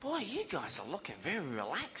Boy, you guys are looking very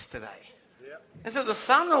relaxed today. Yep. Is it the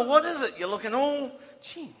sun or what is it? You're looking all,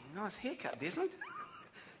 gee, nice haircut, Desmond.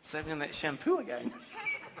 Saving on that shampoo again.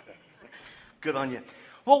 Good on you.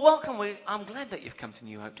 Well, welcome. I'm glad that you've come to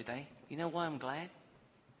New Hope today. You know why I'm glad?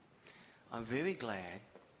 I'm very glad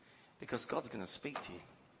because God's going to speak to you.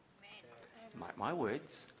 Mark my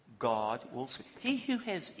words, God will speak. He who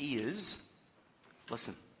has ears,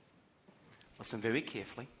 listen. Listen very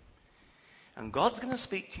carefully. And God's going to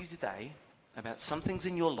speak to you today about some things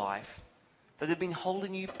in your life that have been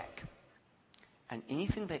holding you back. And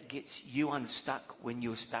anything that gets you unstuck when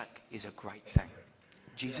you're stuck is a great thing.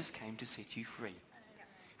 Jesus came to set you free.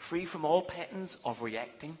 Free from all patterns of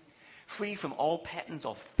reacting. Free from all patterns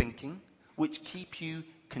of thinking, which keep you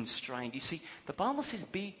constrained. You see, the Bible says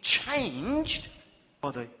be changed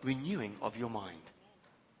by the renewing of your mind.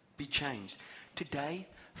 Be changed. Today,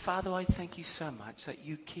 Father, I thank you so much that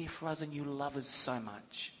you care for us and you love us so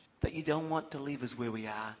much. That you don't want to leave us where we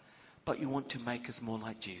are, but you want to make us more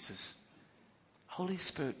like Jesus. Holy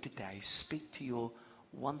Spirit, today, speak to your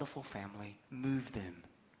wonderful family. Move them,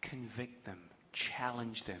 convict them,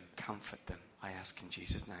 challenge them, comfort them. I ask in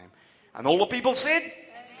Jesus' name. And all the people said,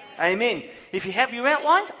 Amen. If you have your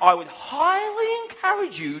outlines, I would highly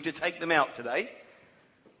encourage you to take them out today.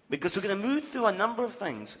 Because we're going to move through a number of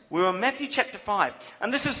things. We're on Matthew chapter 5.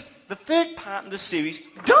 And this is the third part in the series.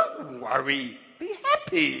 Don't worry. Be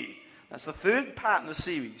happy. That's the third part in the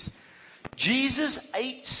series. Jesus'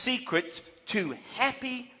 8 secrets to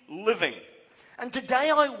happy living. And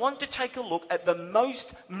today I want to take a look at the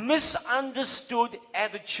most misunderstood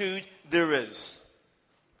attitude there is.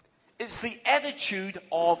 It's the attitude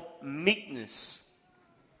of meekness.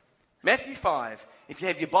 Matthew 5. If you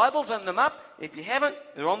have your Bibles, open them up. If you haven't,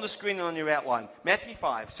 they're on the screen and on your outline. Matthew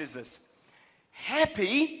 5 says this.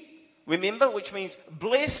 Happy, remember, which means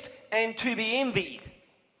blessed and to be envied.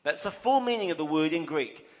 That's the full meaning of the word in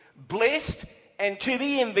Greek. Blessed and to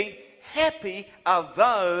be envied. Happy are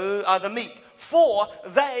the meek, for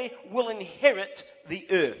they will inherit the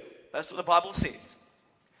earth. That's what the Bible says.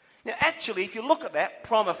 Now, actually, if you look at that,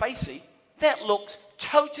 prima facie, that looks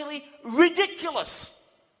totally ridiculous.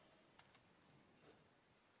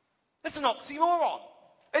 It's an oxymoron.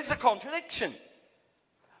 It's a contradiction.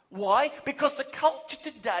 Why? Because the culture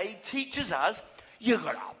today teaches us you've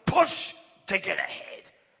got to push to get ahead.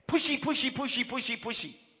 Pushy, pushy, pushy, pushy,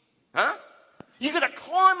 pushy. Huh? You've got to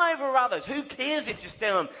climb over others. Who cares if you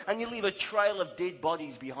stand on them and you leave a trail of dead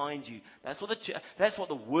bodies behind you? That's what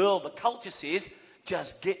the world, the culture says.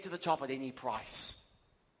 Just get to the top at any price.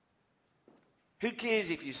 Who cares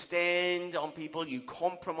if you stand on people, you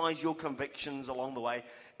compromise your convictions along the way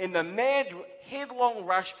in the mad, headlong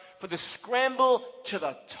rush for the scramble to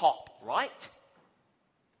the top, right?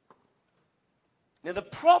 Now, the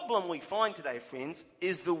problem we find today, friends,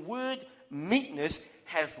 is the word meekness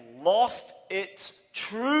has lost its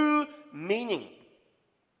true meaning.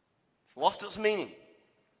 It's lost its meaning.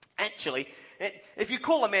 Actually, if you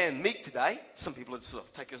call a man meek today, some people would sort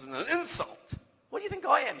of take it as an insult. What do you think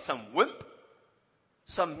I am, some wimp?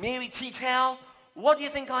 Some Mary tea towel? What do you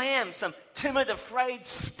think I am? Some timid, afraid,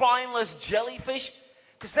 spineless jellyfish?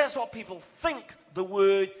 Because that's what people think the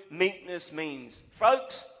word meekness means.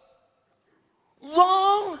 Folks,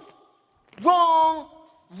 wrong, wrong,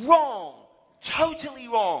 wrong. Totally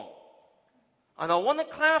wrong. And I want to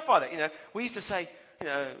clarify that. We used to say,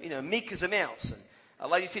 meek as a mouse. And a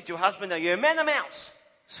lady said to her husband, "No, you're a man of mouse.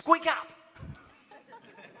 Squeak up."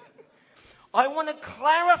 I want to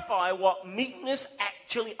clarify what meekness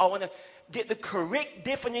actually, I want to get the correct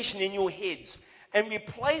definition in your heads and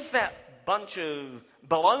replace that bunch of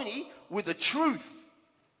baloney with the truth.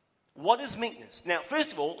 What is meekness? Now,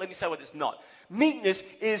 first of all, let me say what it's not. Meekness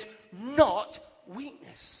is not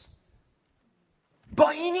weakness.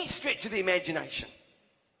 By any stretch of the imagination.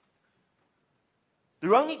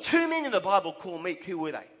 There are only 2 men in the Bible called meek. Who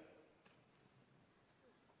were they?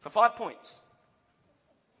 For 5 points.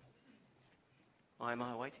 Why am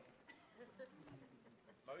I waiting?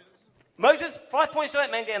 Moses, 5 points to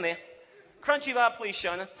that man down there. Crunchy bar, please,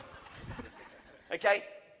 Shona. Okay,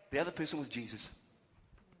 the other person was Jesus.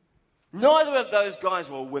 Neither of those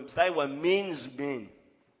guys were wimps. They were men's men.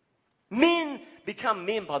 Men become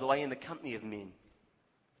men, by the way, in the company of men.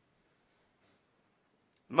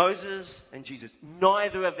 Moses and Jesus,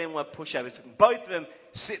 neither of them were pushovers. Both of them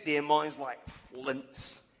set their minds like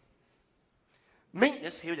flints.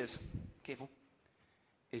 Meekness, here it is, careful,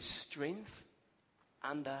 is strength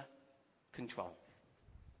under control.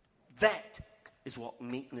 That is what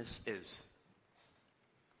meekness is.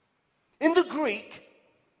 In the Greek,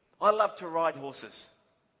 I love to ride horses.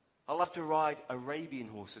 I love to ride Arabian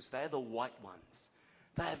horses. They're the white ones.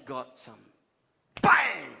 They've got some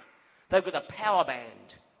bang! They've got a power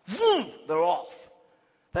band. Vroom, they're off.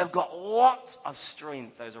 They've got lots of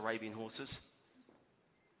strength, those Arabian horses.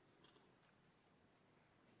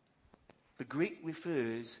 The Greek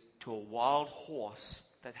refers to a wild horse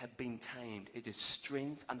that had been tamed. It is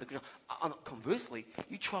strength under control. Conversely,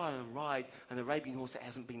 you try and ride an Arabian horse that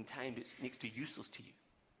hasn't been tamed, it's next to useless to you.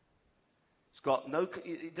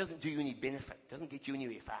 It doesn't do you any benefit. It doesn't get you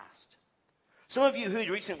anywhere fast. Some of you heard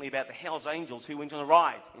recently about the Hells Angels who went on a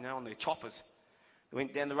ride, on their choppers. They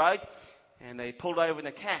went down the road and they pulled over in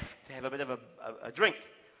a cafe to have a bit of a drink.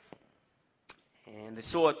 And they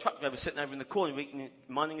saw a truck driver sitting over in the corner,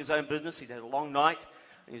 minding his own business. He'd had a long night,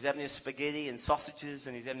 and he was having his spaghetti and sausages,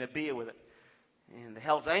 and he's having a beer with it. And the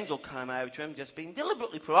Hells Angel came over to him, just being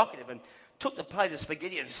deliberately provocative, and took the plate of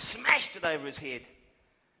spaghetti and smashed it over his head.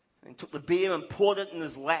 And took the beer and poured it in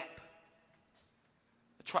his lap.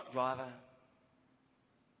 The truck driver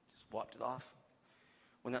just wiped it off,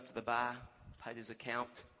 went up to the bar, paid his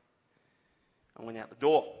account, and went out the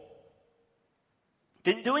door.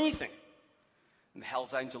 Didn't do anything. And the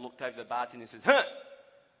Hells Angel looked over the bartender and says,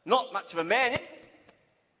 not much of a man, is he?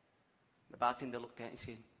 The bartender looked at him and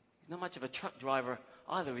said, he's not much of a truck driver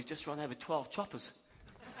either. He's just run over 12 choppers.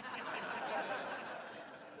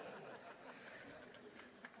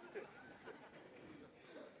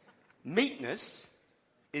 Meekness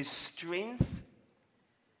is strength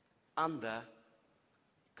under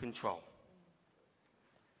control.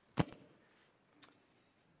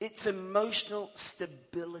 It's emotional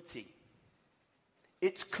stability.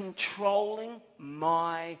 It's controlling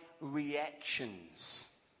my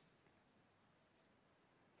reactions.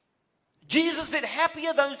 Jesus said, happy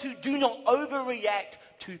are those who do not overreact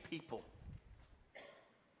to people.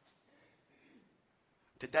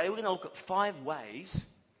 Today we're going to look at 5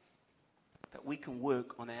 ways that we can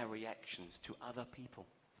work on our reactions to other people.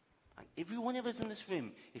 And every one of us in this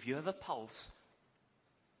room, if you have a pulse,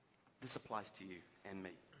 this applies to you and me.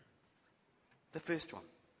 The first one.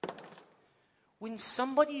 When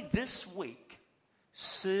somebody this week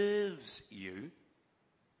serves you,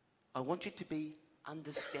 I want you to be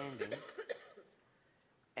understanding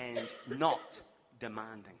and not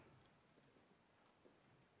demanding.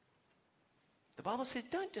 The Bible says,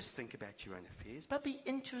 don't just think about your own affairs, but be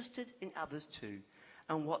interested in others too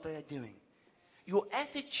and what they are doing. Your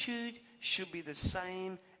attitude should be the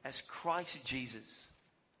same as Christ Jesus.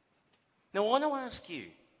 Now, I want to ask you,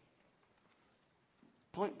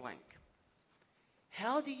 point blank,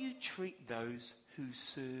 how do you treat those who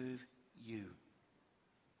serve you?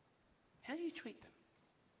 How do you treat them?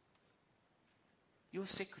 Your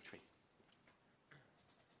secretary,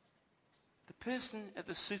 the person at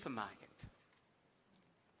the supermarket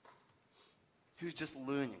who's just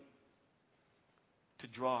learning to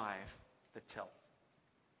drive the till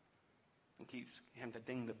and keeps having to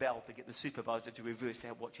ding the bell to get the supervisor to reverse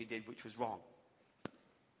out what she did, which was wrong.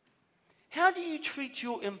 How do you treat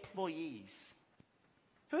your employees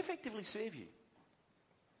who effectively serve you?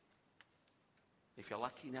 If you're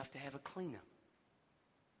lucky enough to have a cleaner,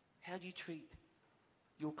 how do you treat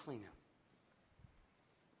your cleaner?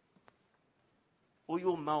 Or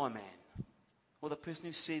your mower man? Or the person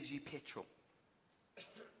who serves you petrol?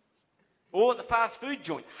 Or at the fast food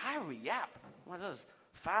joint? Hurry up. What is this?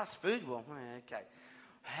 Fast food? Well, okay.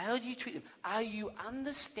 How do you treat them? Are you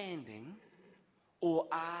understanding or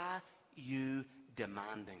are you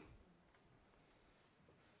demanding?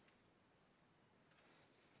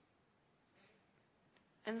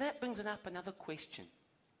 And that brings up another question.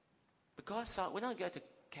 Because when I go to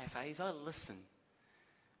cafes, I listen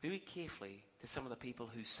very carefully to some of the people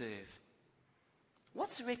who serve.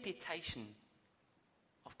 What's the reputation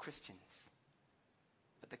of Christians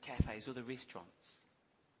at the cafes or the restaurants?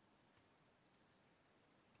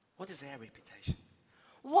 What is our reputation?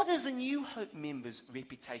 What is the New Hope members'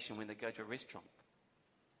 reputation when they go to a restaurant?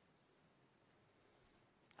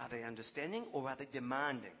 Are they understanding or are they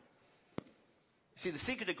demanding? See, the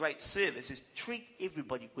secret of great service is treat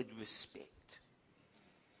everybody with respect.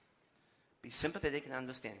 Be sympathetic and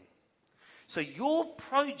understanding. So your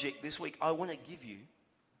project this week I want to give you,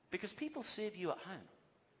 because people serve you at home.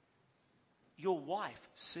 Your wife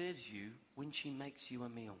serves you when she makes you a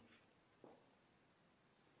meal.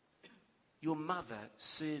 Your mother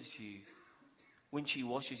serves you when she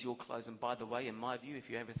washes your clothes. And by the way, in my view, if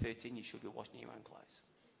you're over 13, you should be washing your own clothes.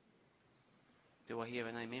 Do I hear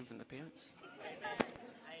an amen from the parents?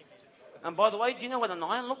 And by the way, do you know what an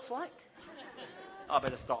iron looks like? I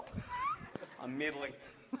better stop. I'm meddling.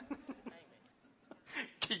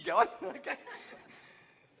 Keep going, okay?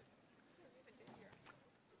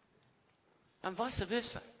 And vice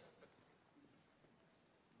versa.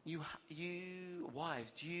 You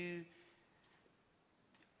wives,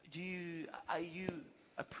 are you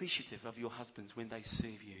appreciative of your husbands when they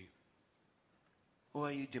serve you? Or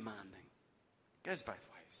are you demanding? It goes both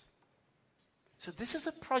ways. So this is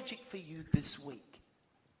a project for you this week.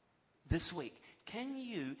 This week. Can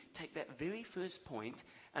you take that very first point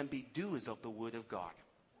and be doers of the Word of God?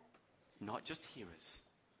 Not just hearers.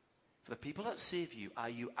 For the people that serve you, are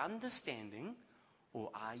you understanding or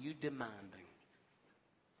are you demanding?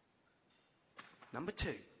 Number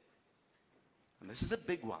 2, and this is a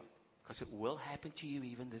big one, because it will happen to you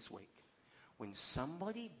even this week. When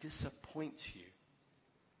somebody disappoints you,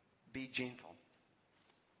 be gentle,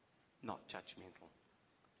 not judgmental.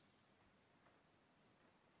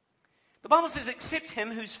 The Bible says, accept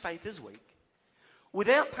him whose faith is weak,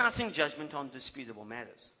 without passing judgment on disputable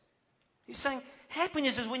matters. He's saying,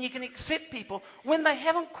 happiness is when you can accept people when they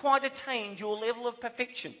haven't quite attained your level of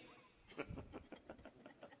perfection.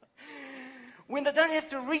 When they don't have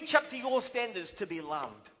to reach up to your standards to be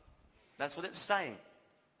loved. That's what it's saying.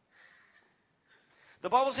 The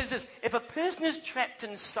Bible says this, if a person is trapped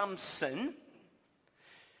in some sin,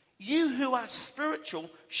 you who are spiritual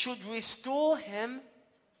should restore him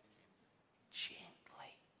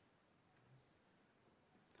gently.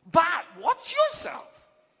 But watch yourself,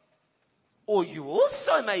 or you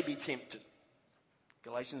also may be tempted.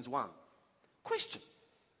 Galatians 1. Question.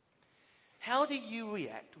 How do you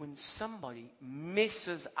react when somebody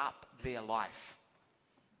messes up their life?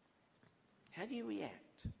 How do you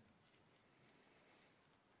react?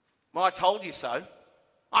 Well, I told you so.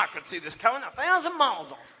 I could see this coming 1,000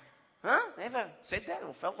 miles off. Huh? Ever said that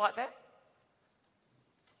or felt like that?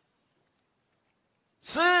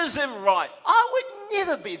 Serves him right. I would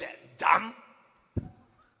never be that dumb.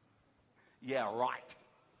 Yeah, right.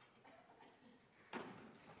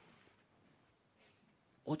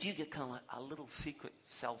 Or do you get kind of like a little secret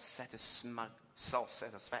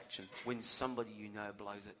self-satisfaction when somebody you know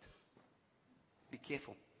blows it? Be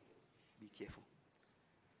careful. Be careful.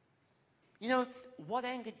 You know, what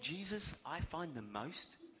angered Jesus, I find the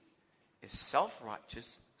most, is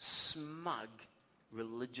self-righteous, smug,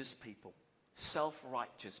 religious people.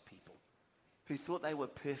 Self-righteous people who thought they were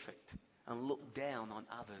perfect and looked down on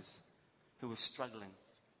others who were struggling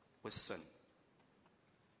with sin.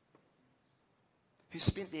 Who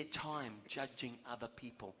spent their time judging other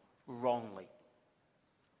people wrongly.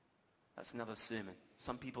 That's another sermon.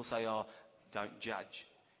 Some people say, oh, don't judge.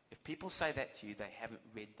 If people say that to you, they haven't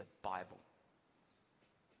read the Bible.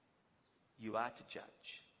 You are to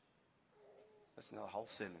judge. That's another whole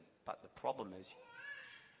sermon. But the problem is,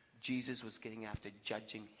 Jesus was getting after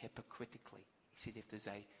judging hypocritically. He said, if there's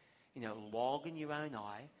a log in your own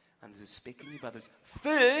eye and there's a speck in your brother's,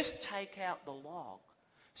 first take out the log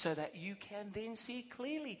so that you can then see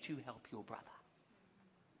clearly to help your brother.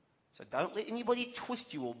 So don't let anybody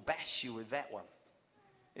twist you or bash you with that one.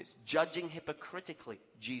 It's judging hypocritically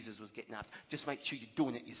Jesus was getting after. Just make sure you're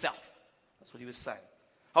doing it yourself. That's what he was saying.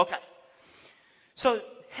 Okay. So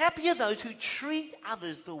happy are those who treat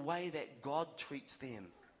others the way that God treats them.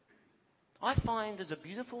 I find there's a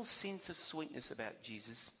beautiful sense of sweetness about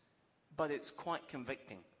Jesus, but it's quite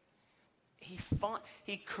convicting.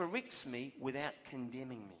 He corrects me without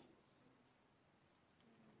condemning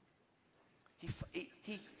me.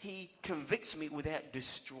 He convicts me without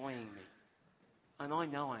destroying me. And I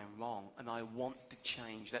know I am wrong, and I want to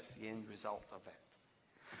change. That's the end result of that.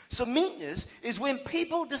 So meekness is when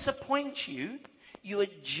people disappoint you, you are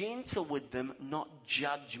gentle with them, not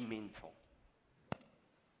judgmental.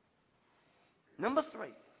 Number 3.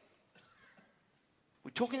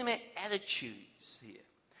 We're talking about attitudes here.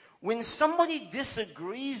 When somebody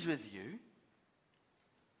disagrees with you,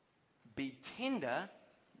 be tender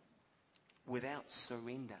without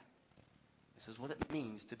surrender. This is what it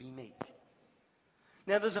means to be meek.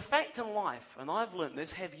 Now, there's a fact in life, and I've learned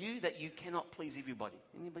this, have you, that you cannot please everybody.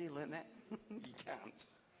 Anybody learn that? You can't.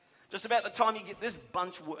 Just about the time you get this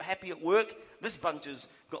bunch happy at work, this bunch has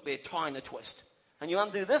got their tie in a twist. And you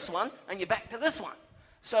undo this one, and you're back to this one.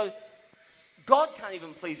 So, God can't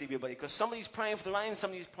even please everybody, because somebody's praying for the rain,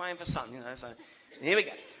 somebody's praying for sun. So, here we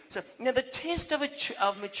go. So, now the test of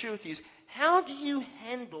maturity is, how do you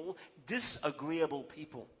handle disagreeable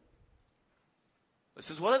people? This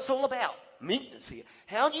is what it's all about. Meekness here.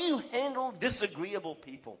 How do you handle disagreeable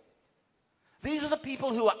people? These are the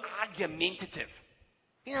people who are argumentative.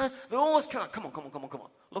 They're always kind of, come on,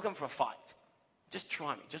 looking for a fight. Just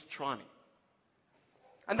try me.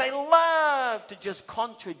 And they love to just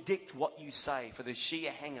contradict what you say for the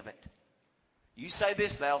sheer hang of it. You say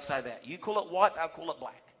this, they'll say that. You call it white, they'll call it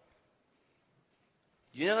black.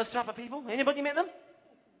 You know this type of people? Anybody met them?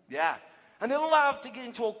 Yeah. And they love to get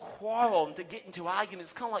into a quarrel and to get into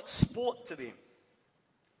arguments. It's kind of like sport to them.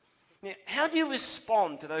 Now, how do you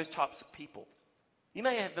respond to those types of people? You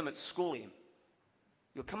may have them at school in.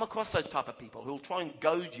 You'll come across those type of people who will try and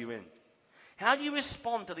goad you in. How do you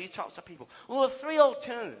respond to these types of people? Well, there are three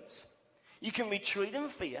alternatives. You can retreat in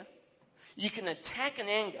fear, you can attack in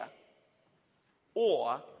anger,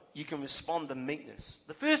 or you can respond in meekness.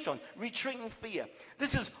 The first one, retreat in fear.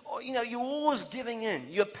 This is, you're always giving in.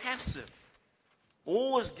 You're passive.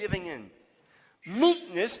 Always giving in.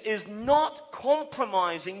 Meekness is not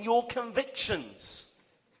compromising your convictions.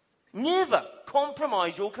 Never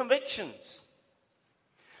compromise your convictions.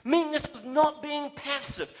 Meekness is not being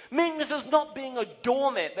passive. Meekness is not being a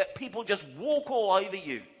doormat that people just walk all over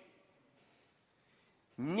you.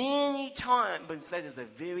 Many times that is a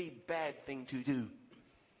very bad thing to do.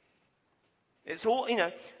 It's all,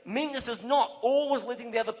 meekness is not always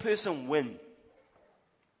letting the other person win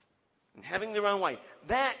and having their own way.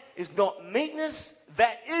 That is not meekness.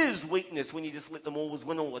 That is weakness when you just let them always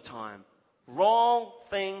win all the time. Wrong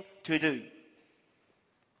thing to do.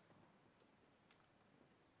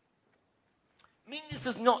 Meekness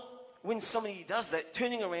is not, when somebody does that,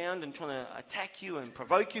 turning around and trying to attack you and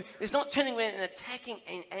provoke you. It's not turning around and attacking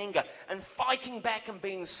in anger and fighting back and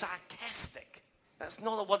being sarcastic. That's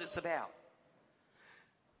not what it's about.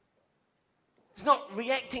 It's not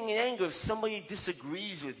reacting in anger if somebody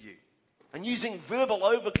disagrees with you and using verbal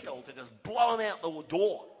overkill to just blow them out the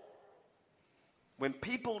door. When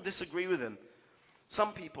people disagree with them,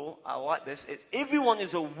 some people are like this. Everyone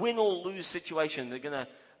is a win or lose situation. They're going to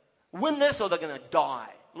win this or they're going to die.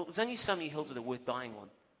 Look, there's only so many hills that are worth dying on.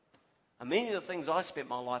 And many of the things I spent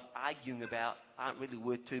my life arguing about aren't really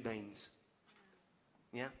worth two beans.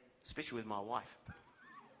 Yeah? Especially with my wife.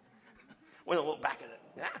 When I look back at it.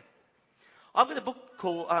 Yeah. I've got a book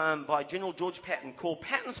called by General George Patton called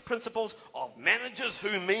Patton's Principles of Managers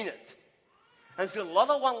Who Mean It. And it's got a lot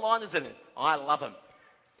of one-liners in it. I love them.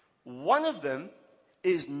 One of them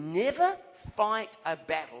is never fight a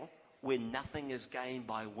battle where nothing is gained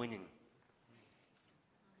by winning.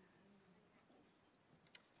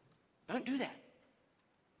 Don't do that.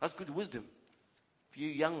 That's good wisdom for you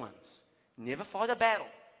young ones. Never fight a battle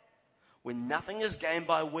when nothing is gained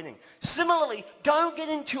by winning. Similarly, don't get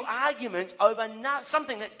into arguments over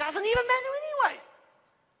something that doesn't even matter anyway.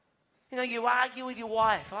 You argue with your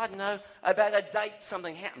wife, I don't know, about a date,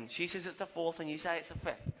 something happened. She says it's the 4th and you say it's the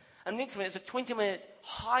 5th. And next minute, it's a 20-minute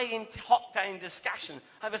high-octane discussion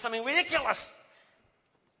over something ridiculous.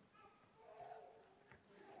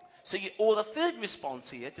 Or the third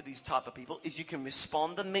response here to these type of people is you can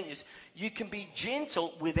respond in meekness. You can be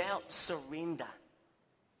gentle without surrender.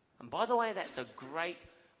 And by the way, that's a great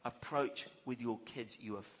approach with your kids.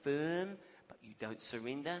 You are firm, but you don't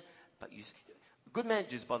surrender. Good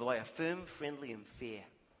managers, by the way, are firm, friendly, and fair.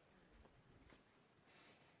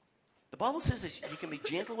 The Bible says this, you can be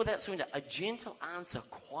gentle without surrender. A gentle answer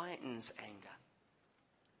quietens anger.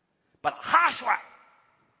 But a harsh one,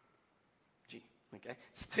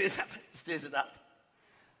 stirs it up.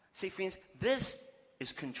 See, friends, this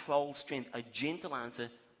is controlled strength. A gentle answer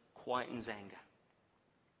quietens anger.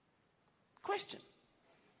 Question.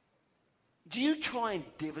 Do you try and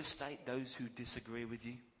devastate those who disagree with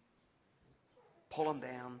you? Pull them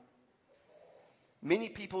down? Many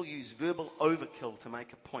people use verbal overkill to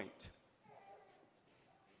make a point.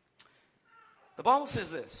 The Bible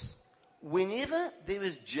says this, whenever there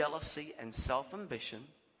is jealousy and self-ambition,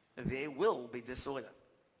 there will be disorder.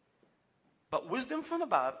 But wisdom from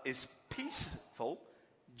above is peaceful,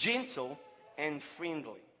 gentle, and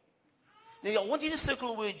friendly. Now, I want you to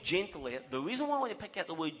circle the word gentle there. The reason why I want to pick out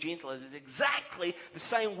the word gentle is it's exactly the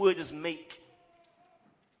same word as meek.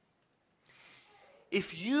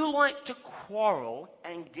 If you like to quarrel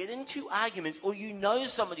and get into arguments, or you know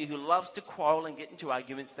somebody who loves to quarrel and get into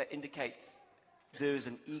arguments, that indicates there is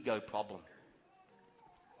an ego problem.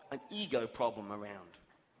 An ego problem around.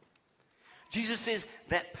 Jesus says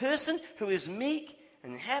that person who is meek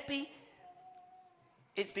and happy,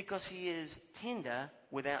 it's because he is tender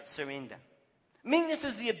without surrender. Meekness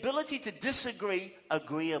is the ability to disagree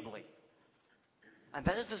agreeably. And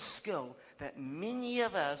that is a skill that many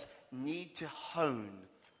of us need to hone.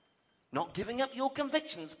 Not giving up your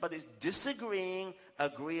convictions, but it's disagreeing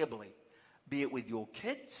agreeably. Be it with your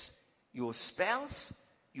kids, your spouse,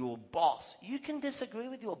 your boss. You can disagree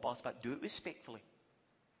with your boss, but do it respectfully.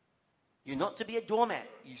 You're not to be a doormat.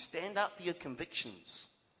 You stand up for your convictions.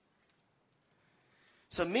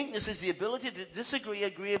 So meekness is the ability to disagree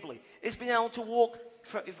agreeably. It's being able to walk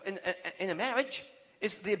in a marriage.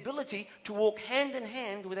 It's the ability to walk hand in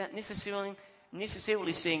hand without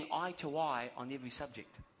necessarily seeing eye to eye on every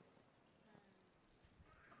subject.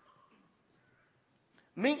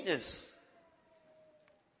 Meekness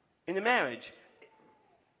in a marriage.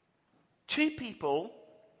 Two people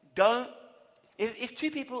don't, if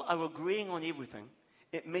two people are agreeing on everything,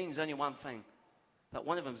 it means only one thing, that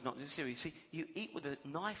one of them is not necessary. See, you eat with a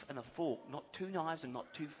knife and a fork, not two knives and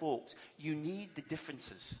not two forks. You need the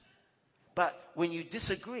differences. But when you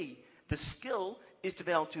disagree, the skill is to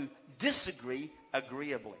be able to disagree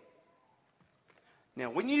agreeably. Now,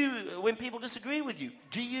 when people disagree with you,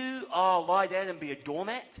 do you lie down and be a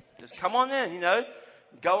doormat? Just come on in,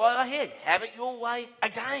 go ahead, have it your way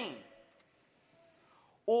again.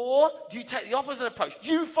 Or do you take the opposite approach?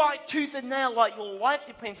 You fight tooth and nail like your life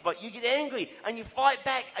depends on it. You get angry and you fight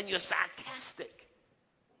back and you're sarcastic.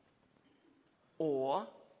 Or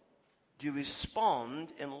do you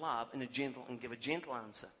respond in love and give a gentle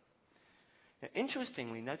answer? Now,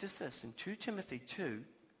 interestingly, notice this. In 2 Timothy 2,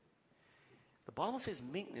 the Bible says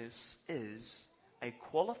meekness is a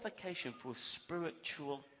qualification for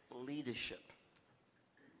spiritual leadership.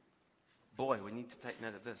 Boy, we need to take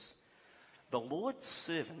note of this. The Lord's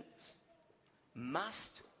servants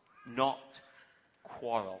must not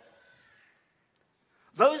quarrel.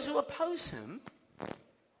 Those who oppose him,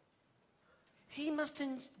 he must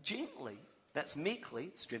gently, that's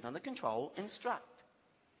meekly, strength under control, instruct.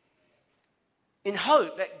 In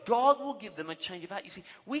hope that God will give them a change of heart. You see,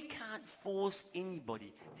 we can't force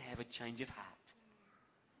anybody to have a change of heart.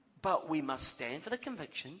 But we must stand for the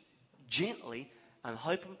conviction, gently, and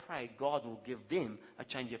hope and pray God will give them a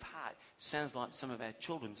change of heart. Sounds like some of our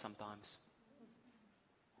children sometimes.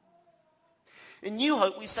 In New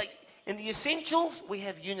Hope, we say, in the essentials, we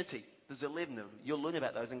have unity. There's 11 of them. You'll learn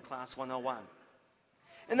about those in Class 101.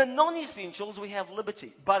 In the non-essentials, we have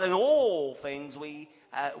liberty. But in all things, we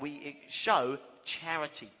show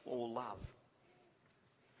charity or love.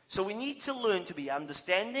 So we need to learn to be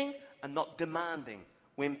understanding and not demanding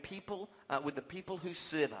with the people who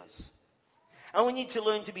serve us. And we need to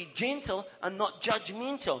learn to be gentle and not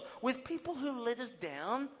judgmental with people who let us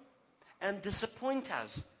down and disappoint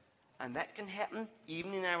us. And that can happen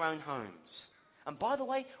even in our own homes. And by the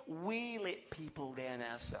way, we let people down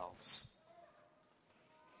ourselves.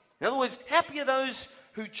 In other words, happy are those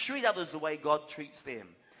who treat others the way God treats them.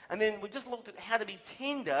 And then we just looked at how to be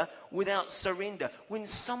tender without surrender when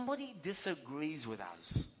somebody disagrees with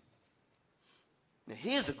us. Now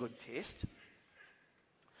here's a good test.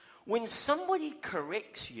 When somebody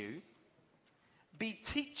corrects you, be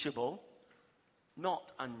teachable,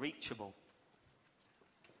 not unreachable.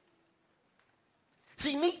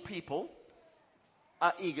 See, meek people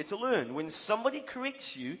are eager to learn. When somebody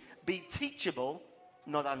corrects you, be teachable,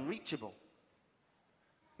 not unreachable.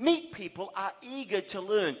 Meek people are eager to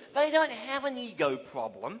learn. They don't have an ego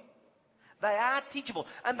problem. They are teachable.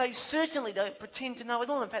 And they certainly don't pretend to know it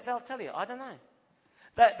all. In fact, they'll tell you, I don't know.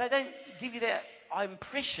 They don't give you that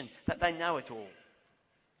impression that they know it all.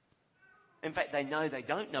 In fact, they know they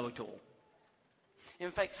don't know it all.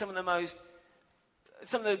 In fact, some of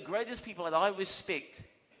the greatest people that I respect,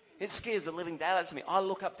 it scares the living daylights of me. I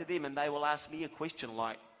look up to them and they will ask me a question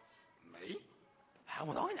like, me? How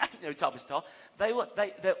would I know? Type of style.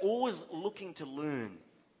 They're always looking to learn.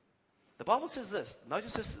 The Bible says this.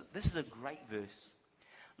 Notice this. This is a great verse.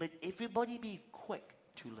 Let everybody be quick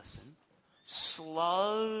to listen,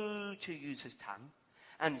 slow to use his tongue,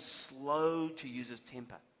 and slow to use his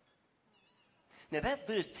temper. Now that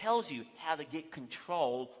verse tells you how to get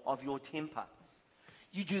control of your temper.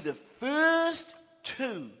 You do the first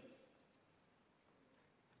two,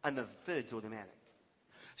 and the third's automatic.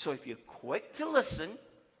 So if you're quick to listen,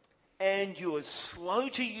 and you're slow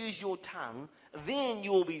to use your tongue, then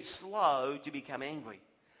you'll be slow to become angry.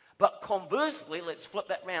 But conversely, let's flip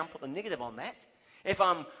that round, put the negative on that. If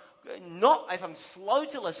I'm slow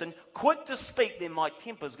to listen, quick to speak, then my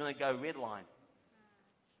temper's going to go red line.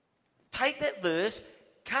 Take that verse,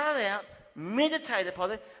 cut it out, meditate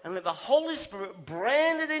upon it, and let the Holy Spirit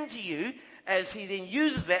brand it into you as he then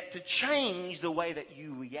uses that to change the way that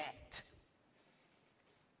you react.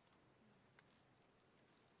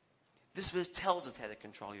 This verse tells us how to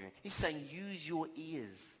control your ears. He's saying use your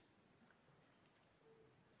ears.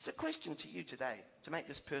 It's a question to you today, to make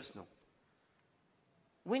this personal.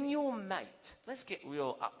 When your mate, let's get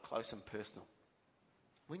real up close and personal.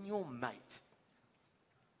 When your mate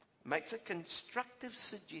makes a constructive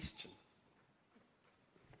suggestion,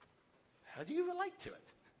 how do you relate to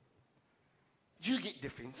it? Do you get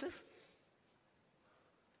defensive?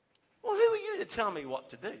 Well, who are you to tell me what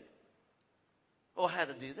to do? Or how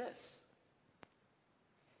to do this?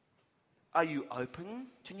 Are you open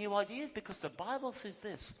to new ideas? Because the Bible says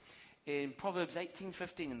this. In Proverbs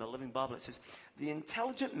 18:15 in the Living Bible, it says, the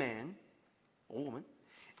intelligent man or woman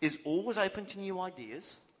is always open to new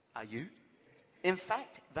ideas. Are you? In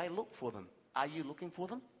fact, they look for them. Are you looking for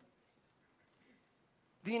them?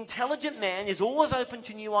 The intelligent man is always open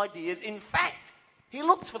to new ideas. In fact, he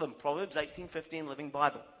looks for them. Proverbs 18:15, Living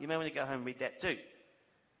Bible. You may want to go home and read that too.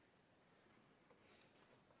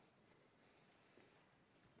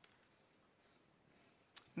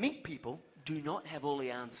 Meek people do not have all the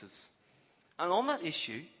answers. And on that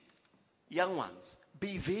issue, young ones,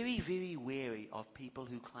 be very, very wary of people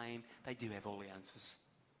who claim they do have all the answers.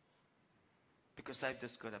 Because they've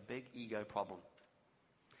just got a big ego problem.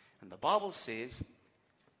 And the Bible says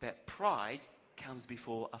that pride comes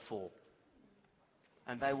before a fall.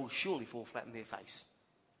 And they will surely fall flat in their face.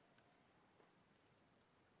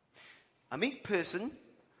 A meek person,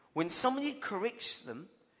 when somebody corrects them,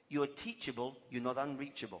 you're teachable, you're not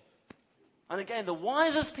unreachable. And again, the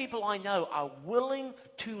wisest people I know are willing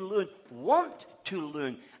to learn, want to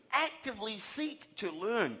learn, actively seek to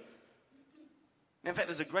learn. In fact,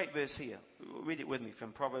 there's a great verse here. Read it with me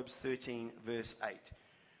from Proverbs 13, verse 8.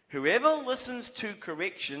 Whoever listens to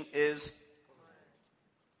correction is...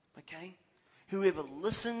 Okay? Whoever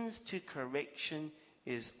listens to correction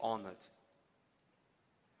is honored.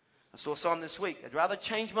 I saw a sign this week. I'd rather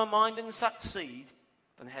change my mind and succeed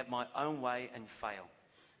than have my own way and fail.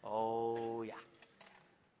 Oh, yeah.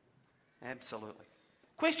 Absolutely.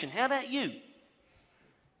 Question, how about you?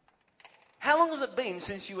 How long has it been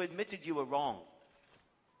since you admitted you were wrong?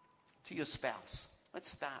 To your spouse. Let's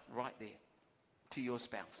start right there. To your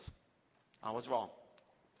spouse. I was wrong.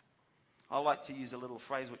 I like to use a little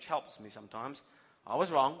phrase which helps me sometimes. I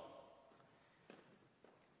was wrong.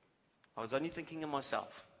 I was only thinking of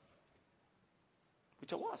myself.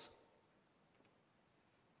 Which I was.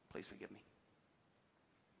 Please forgive me.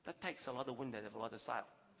 That takes a lot of wind out of a lot of sail.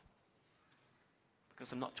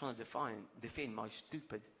 Because I'm not trying to defend my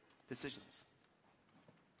stupid decisions.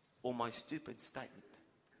 Or my stupid statement.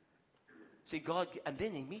 See, God, and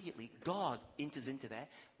then immediately God enters into that.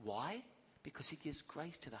 Why? Because he gives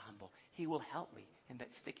grace to the humble. He will help me in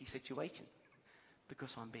that sticky situation.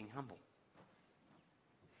 Because I'm being humble.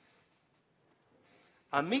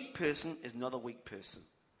 A meek person is not a weak person.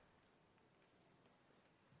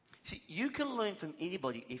 See, you can learn from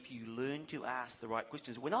anybody if you learn to ask the right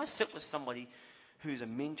questions. When I sit with somebody who's a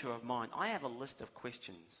mentor of mine, I have a list of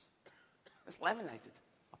questions. It's laminated.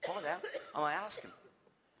 I pull it out and I ask them.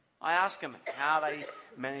 I ask them how they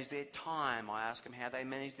manage their time. I ask them how they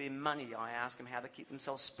manage their money. I ask them how they keep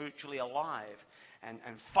themselves spiritually alive and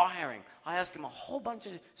firing. I ask them a whole bunch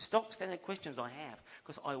of stock standard questions I have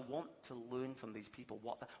because I want to learn from these people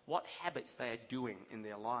what habits they are doing in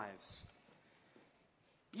their lives.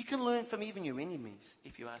 You can learn from even your enemies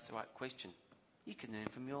if you ask the right question. You can learn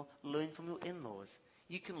from your in-laws.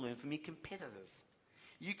 You can learn from your competitors.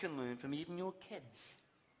 You can learn from even your kids.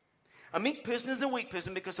 A meek person is a weak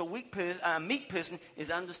person because a meek person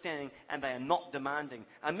is understanding and they are not demanding.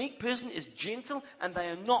 A meek person is gentle and they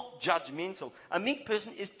are not judgmental. A meek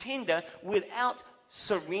person is tender without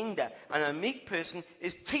surrender. And a meek person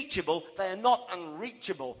is teachable. They are not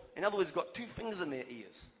unreachable. In other words, got two fingers in their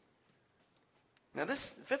ears. Now this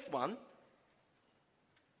fifth one,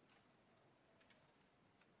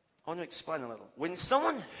 I want to explain a little. When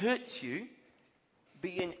someone hurts you,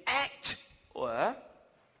 be an actor,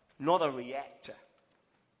 not a reactor.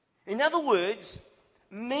 In other words,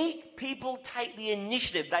 meek people take the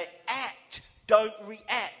initiative. They act, don't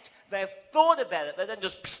react. They've thought about it. They don't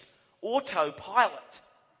just autopilot.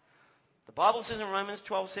 The Bible says in Romans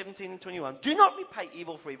 12, 17 and 21, do not repay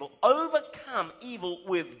evil for evil. Overcome evil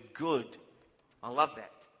with good. I love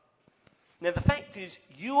that. Now the fact is,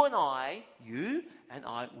 you and I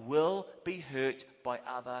will be hurt by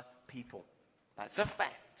other people. That's a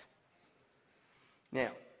fact. Now,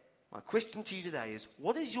 my question to you today is,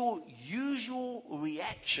 what is your usual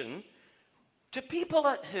reaction to people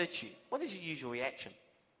that hurt you? What is your usual reaction?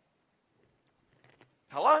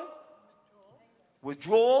 Hello?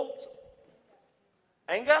 Withdrawal?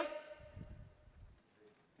 Anger?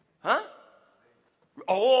 Huh?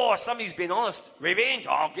 Oh, somebody's been honest. Revenge.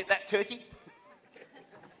 Oh, I'll get that turkey.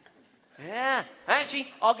 Yeah. Actually,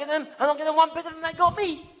 I'll get them, and I'll get them one better than they got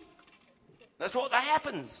me. That's what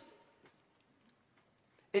happens.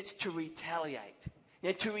 It's to retaliate.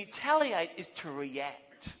 Now, to retaliate is to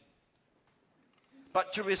react.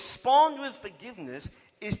 But to respond with forgiveness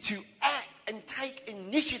is to act and take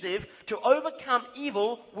initiative to overcome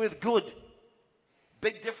evil with good.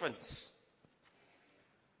 Big difference.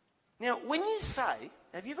 Now, when you say,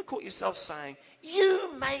 have you ever caught yourself saying,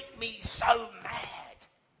 you make me so mad?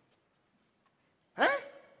 Huh?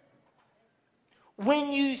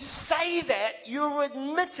 When you say that, you're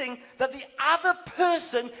admitting that the other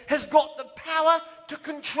person has got the power to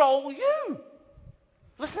control you.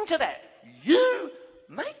 Listen to that. You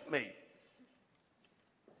make me.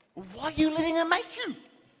 Why are you letting her make you?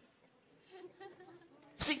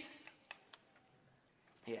 See,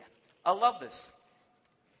 yeah, I love this.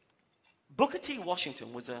 Booker T.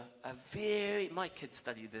 Washington was my kids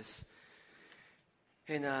study this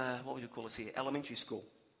in, what would you call this here, elementary school.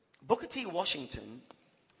 Booker T. Washington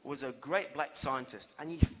was a great black scientist,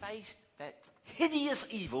 and he faced that hideous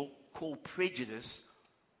evil called prejudice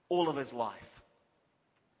all of his life.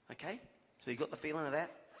 Okay? So you got the feeling of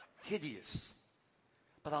that? Hideous.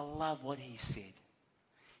 But I love what he said.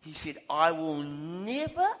 He said, I will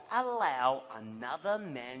never allow another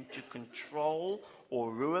man to control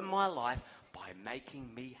or ruin my life by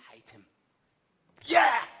making me hate him.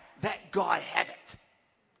 Yeah, that guy had it.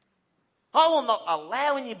 I will not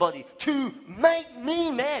allow anybody to make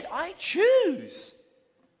me mad. I choose.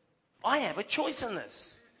 I have a choice in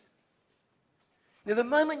this. Now, the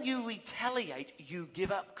moment you retaliate, you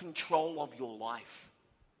give up control of your life.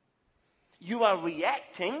 You are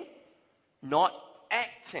reacting, not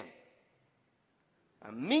acting.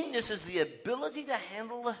 And meekness is the ability to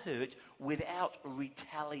handle the hurt without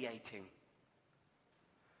retaliating.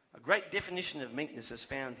 A great definition of meekness is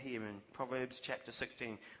found here in Proverbs chapter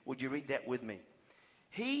 16. Would you read that with me?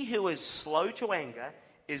 He who is slow to anger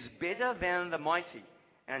is better than the mighty,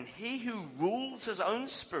 and he who rules his own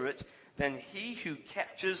spirit than he who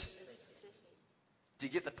captures. Do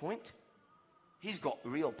you get the point? He's got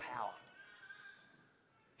real power.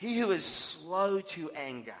 He who is slow to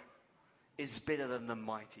anger is better than the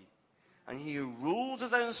mighty, and he who rules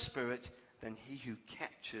his own spirit than he who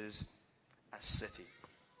captures a city.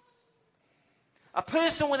 A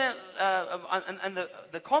person without, and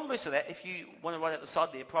the converse of that, if you want to write at the side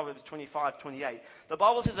there, Proverbs 25:28, the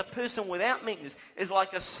Bible says a person without meekness is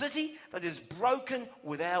like a city that is broken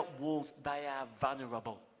without walls. They are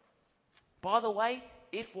vulnerable. By the way,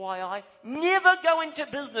 FYI, never go into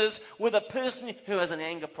business with a person who has an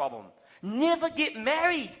anger problem. Never get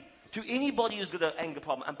married to anybody who's got an anger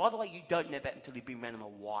problem. And by the way, you don't know that until you've been around them a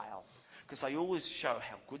while, because they always show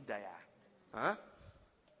how good they are. Huh?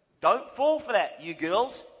 Don't fall for that, you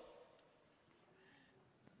girls.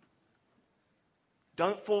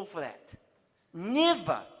 Don't fall for that.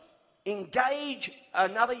 Never engage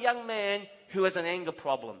another young man who has an anger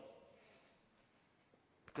problem,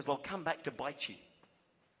 because they'll come back to bite you.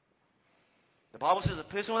 The Bible says a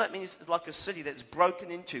person without means is like a city that's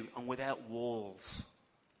broken into and without walls.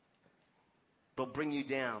 They'll bring you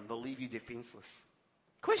down. They'll leave you defenseless.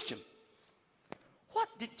 Question. What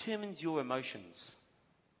determines your emotions?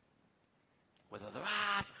 Whether they're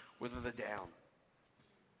up, whether they're down.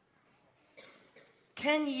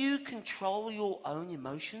 Can you control your own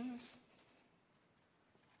emotions?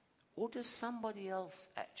 Or does somebody else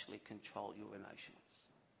actually control your emotions?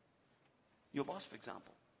 Your boss, for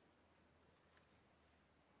example.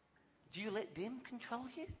 Do you let them control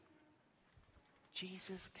you?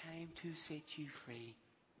 Jesus came to set you free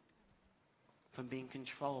from being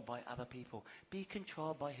controlled by other people. Be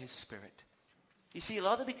controlled by His Spirit. You see, you'll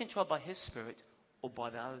either be controlled by His Spirit or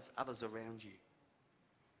by others around you.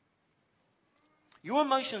 Your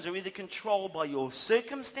emotions are either controlled by your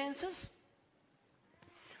circumstances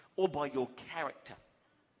or by your character.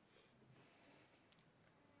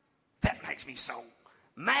 That makes me so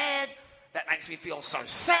mad. That makes me feel so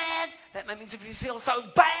sad. That makes me feel so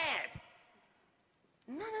bad.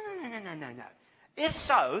 No.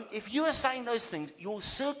 If you are saying those things, your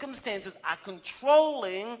circumstances are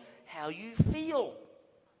controlling how you feel.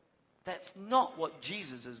 That's not what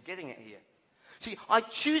Jesus is getting at here. See, I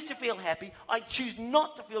choose to feel happy. I choose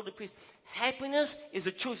not to feel depressed. Happiness is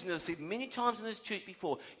a choice. And I've said many times in this church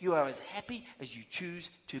before, you are as happy as you choose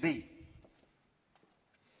to be.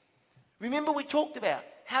 Remember, we talked about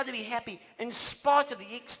how to be happy in spite of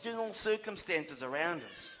the external circumstances around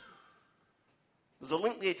us. There's a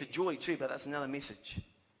link there to joy too, but that's another message.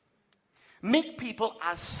 Meek people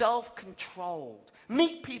are self-controlled.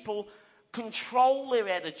 Meek people control their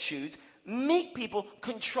attitudes. Meek people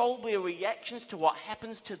control their reactions to what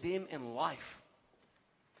happens to them in life.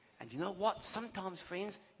 And you know what? Sometimes,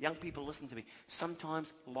 friends, young people, listen to me.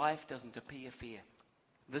 Sometimes life doesn't appear fair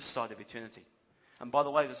this side of eternity. And by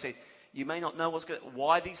the way, as I said, you may not know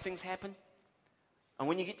why these things happen. And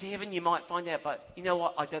when you get to heaven, you might find out. But you know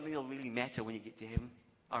what? I don't think it'll really matter when you get to heaven.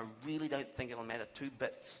 I really don't think it'll matter 2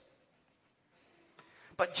 bits.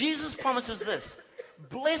 But Jesus promises this.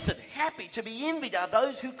 Blessed, happy, to be envied are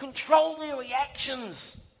those who control their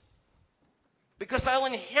reactions, because they'll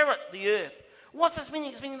inherit the earth. What's this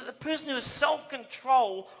meaning? It's meaning that the person who has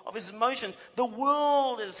self-control of his emotions, the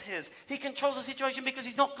world is his. He controls the situation because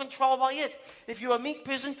he's not controlled by it. If you're a meek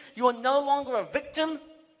person, you are no longer a victim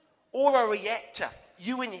or a reactor.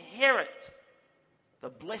 You inherit the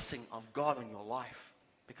blessing of God in your life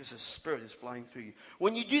because His Spirit is flowing through you.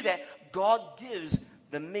 When you do that, God gives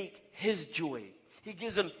the meek His joy. He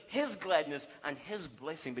gives them His gladness and His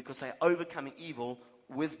blessing because they are overcoming evil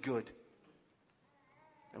with good.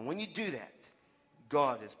 And when you do that,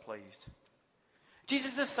 God is pleased.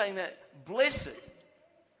 Jesus is saying that blessed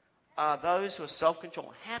are those who are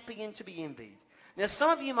self-controlled, happy and to be envied. Now, some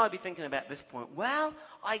of you might be thinking about this point, well,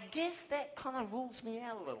 I guess that kind of rules me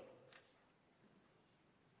out a little.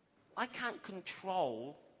 I can't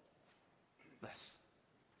control this.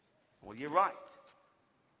 Well, you're right.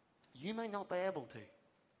 You may not be able to.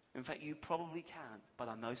 In fact, you probably can't, but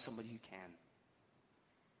I know somebody who can.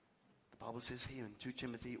 The Bible says here in 2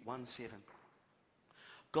 Timothy 1:7,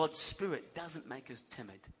 God's Spirit doesn't make us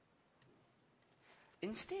timid.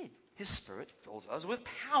 Instead, His Spirit fills us with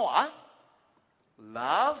power,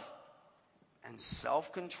 love, and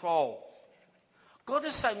self-control. God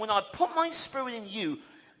is saying, when I put my Spirit in you,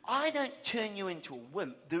 I don't turn you into a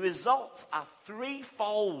wimp. The results are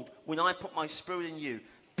threefold when I put my Spirit in you.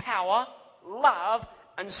 Power, love,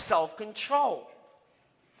 and self-control.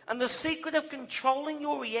 And the secret of controlling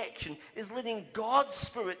your reaction is letting God's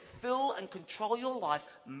Spirit fill and control your life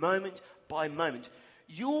moment by moment.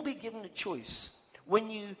 You will be given a choice when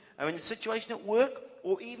you are in a situation at work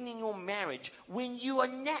or even in your marriage, when you are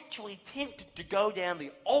naturally tempted to go down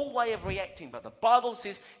the old way of reacting. But the Bible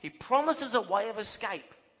says He promises a way of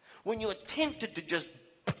escape. When you are tempted to just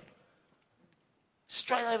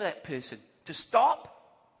straight over that person, to stop.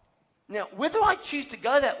 Now, whether I choose to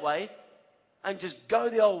go that way and just go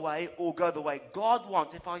the old way or go the way God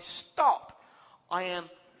wants, if I stop, I am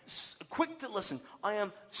quick to listen. I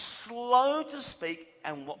am slow to speak.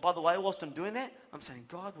 And by the way, whilst I'm doing that, I'm saying,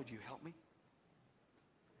 God, would you help me?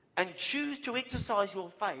 And choose to exercise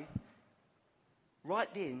your faith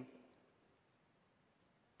right then.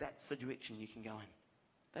 That's the direction you can go in.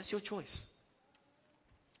 That's your choice.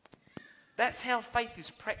 That's how faith is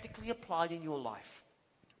practically applied in your life.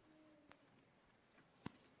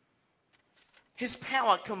 His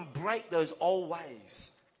power can break those old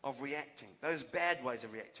ways of reacting, those bad ways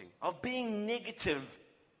of reacting, of being negative.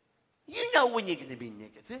 You know when you're going to be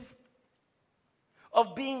negative.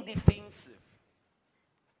 Of being defensive.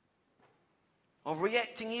 Of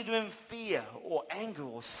reacting either in fear or anger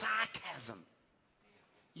or sarcasm.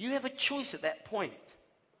 You have a choice at that point.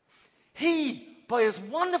 He, by His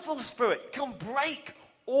wonderful Spirit, can break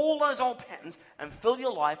all those old patterns and fill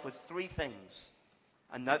your life with three things.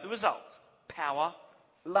 And note the results. Power,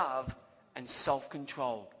 love, and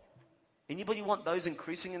self-control. Anybody want those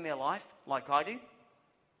increasing in their life like I do?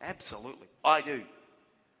 Absolutely, I do.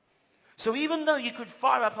 So even though you could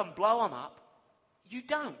fire up and blow them up, you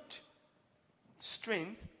don't.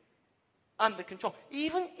 Strength, under control.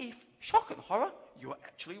 Even if, shock and horror, you're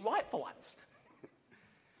actually right for once.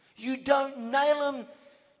 You don't nail them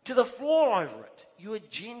to the floor over it. You are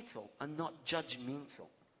gentle and not judgmental.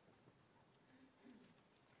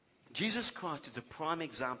 Jesus Christ is a prime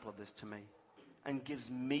example of this to me and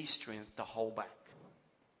gives me strength to hold back.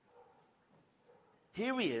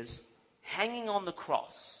 Here He is, hanging on the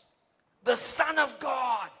cross, the Son of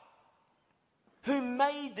God, who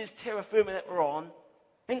made this terra firma that we're on,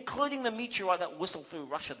 including the meteorite that whistled through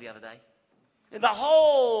Russia the other day. And the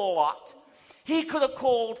whole lot. He could have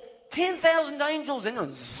called 10,000 angels in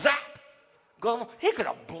and zap. He could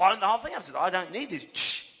have blown the whole thing up and said, I don't need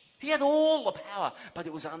this. He had all the power, but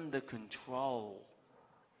it was under control.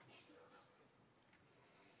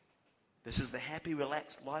 This is the happy,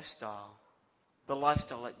 relaxed lifestyle. The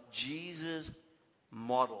lifestyle that Jesus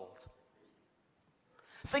modeled.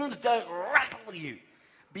 Things don't rattle you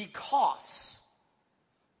because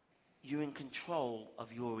you're in control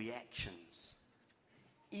of your reactions.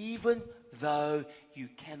 Even though you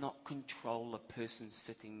cannot control the person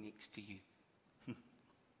sitting next to you.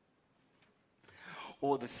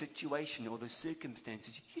 Or the situation or the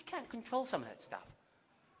circumstances. You can't control some of that stuff.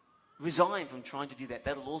 Resign from trying to do that.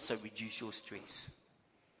 That'll also reduce your stress.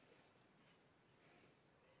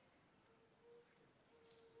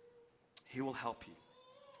 He will help you.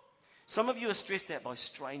 Some of you are stressed out by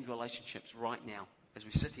strained relationships right now, as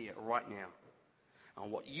we sit here right now.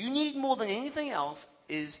 And what you need more than anything else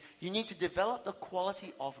is you need to develop the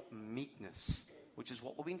quality of meekness, which is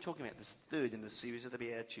what we've been talking about, this third in the series of the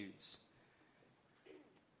Beatitudes.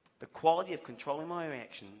 The quality of controlling my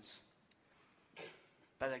reactions,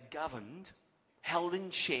 but are governed, held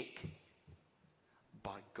in check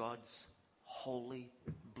by God's Holy,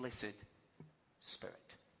 blessed Spirit.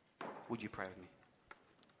 Would you pray with me?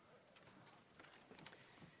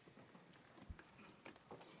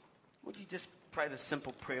 Would you just pray the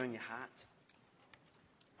simple prayer in your heart?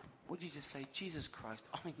 Would you just say, Jesus Christ,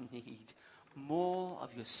 I need more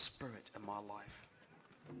of your Spirit in my life.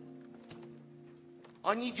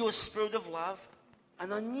 I need your spirit of love,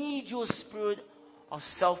 and I need your spirit of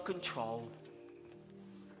self-control.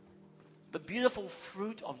 The beautiful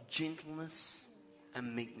fruit of gentleness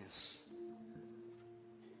and meekness.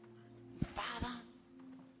 Father,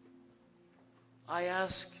 I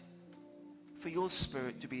ask for your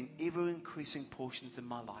Spirit to be in ever-increasing portions in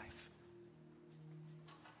my life.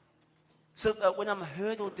 So that when I'm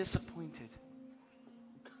hurt or disappointed,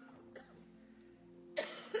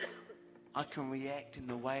 I can react in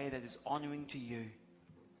the way that is honoring to you,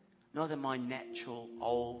 not in my natural,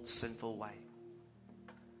 old, sinful way.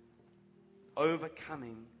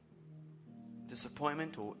 Overcoming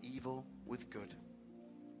disappointment or evil with good.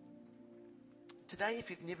 Today, if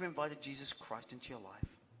you've never invited Jesus Christ into your life,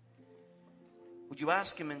 would you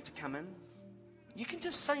ask him to come in? You can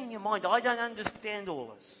just say in your mind, I don't understand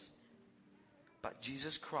all this. But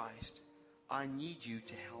Jesus Christ, I need you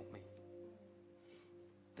to help me.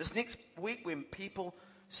 This next week when people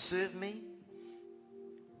serve me,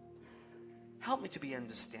 help me to be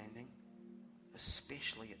understanding,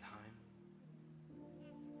 especially at home.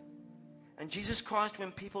 And Jesus Christ,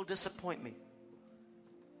 when people disappoint me,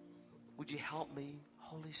 would you help me,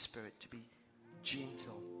 Holy Spirit, to be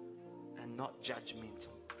gentle and not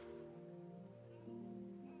judgmental?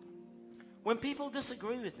 When people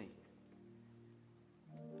disagree with me,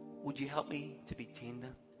 would you help me to be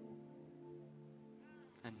tender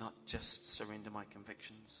and not just surrender my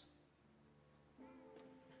convictions?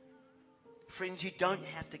 Friends, you don't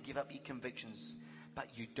have to give up your convictions, but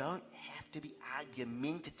you don't have to be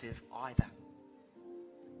argumentative either.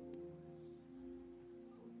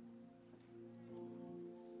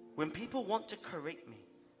 When people want to correct me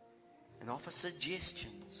and offer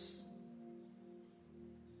suggestions,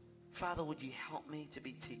 Father, would you help me to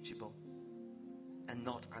be teachable and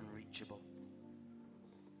not unreachable,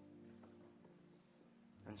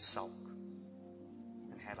 and sulk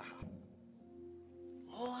and have a heart?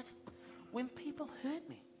 Lord, when people hurt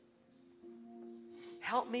me,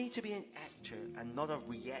 help me to be an actor and not a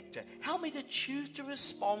reactor. Help me to choose to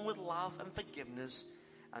respond with love and forgiveness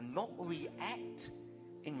and not react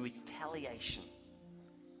in retaliation.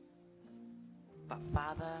 But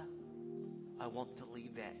Father, I want to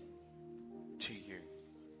leave that to you.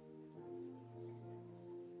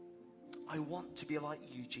 I want to be like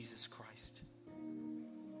you, Jesus Christ.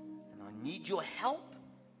 And I need your help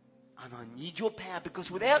and I need your power, because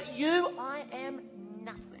without you, I am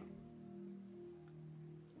nothing.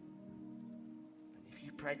 And if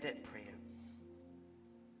you prayed that prayer,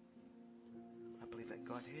 I believe that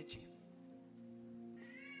God heard you.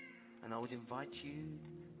 And I would invite you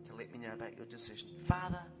to let me know about your decision.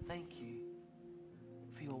 Father, thank you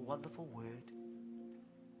for your wonderful word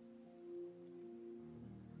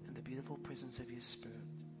and the beautiful presence of your Spirit,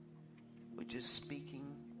 which is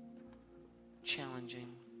speaking,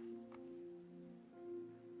 challenging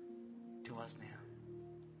to us now.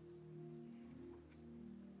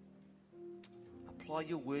 Apply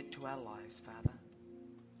your word to our lives, Father.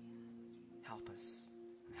 Help us.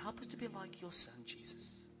 And help us to be like your Son,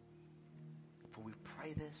 Jesus. For we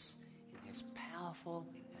pray this in his powerful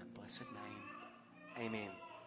and blessed name. Amen.